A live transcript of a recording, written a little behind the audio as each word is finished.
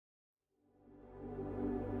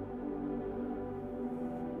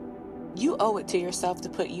You owe it to yourself to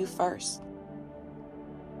put you first.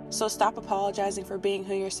 So stop apologizing for being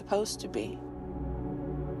who you're supposed to be.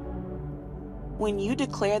 When you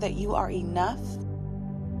declare that you are enough,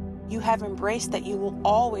 you have embraced that you will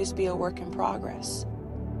always be a work in progress.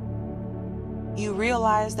 You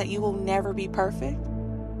realize that you will never be perfect,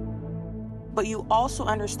 but you also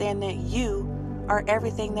understand that you are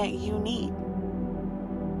everything that you need.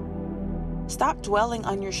 Stop dwelling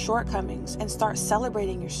on your shortcomings and start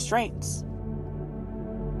celebrating your strengths.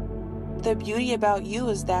 The beauty about you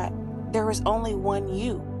is that there is only one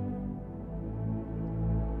you.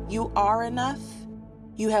 You are enough,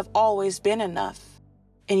 you have always been enough,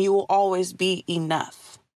 and you will always be enough.